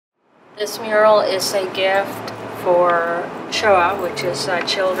This mural is a gift for CHOA, which is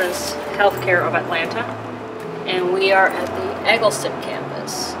Children's Healthcare of Atlanta, and we are at the Eggleston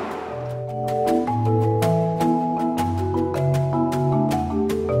campus.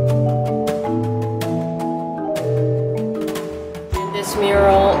 And this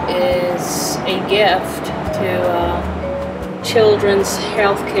mural is a gift to Children's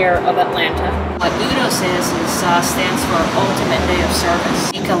Healthcare of Atlanta. What UDOS stands for Ultimate Day of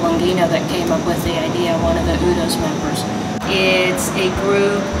Service. Ika Longino that came up with the idea, one of the UDOS members. It's a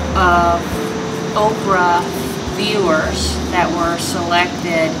group of Oprah viewers that were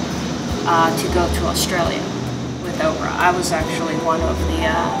selected to go to Australia with Oprah. I was actually one of the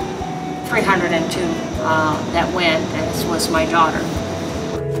 302 that went, and this was my daughter.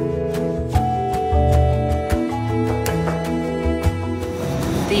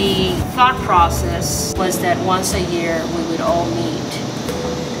 The thought process was that once a year we would all meet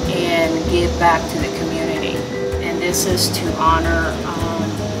and give back to the community. And this is to honor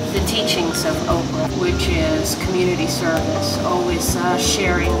the teachings of Oprah, which is community service, always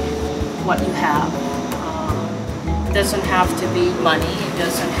sharing what you have. It doesn't have to be money, it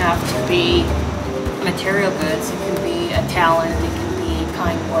doesn't have to be material goods, it can be a talent, it can be a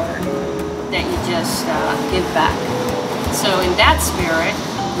kind word that you just give back. So in that spirit,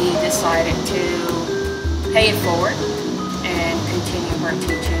 we decided to pay it forward and continue her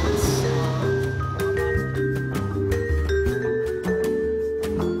teachings.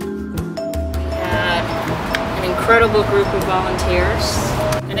 We had an incredible group of volunteers,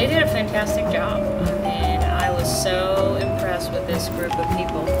 and they did a fantastic job. And I was so impressed with this group of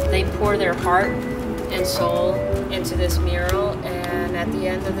people. They pour their heart and soul into this mural, and at the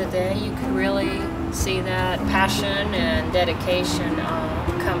end of the day, you could really see that passion and dedication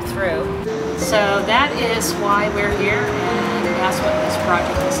come through. So that is why we're here, and that's what this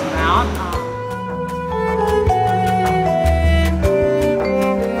project is about.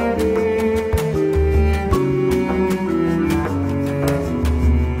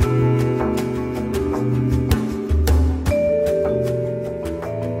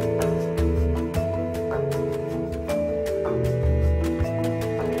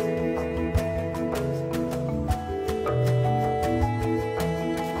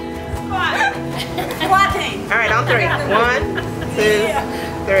 All right, on three. 1, 2,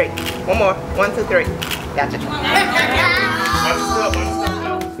 3. One more. 1, 2, 3. Gotcha.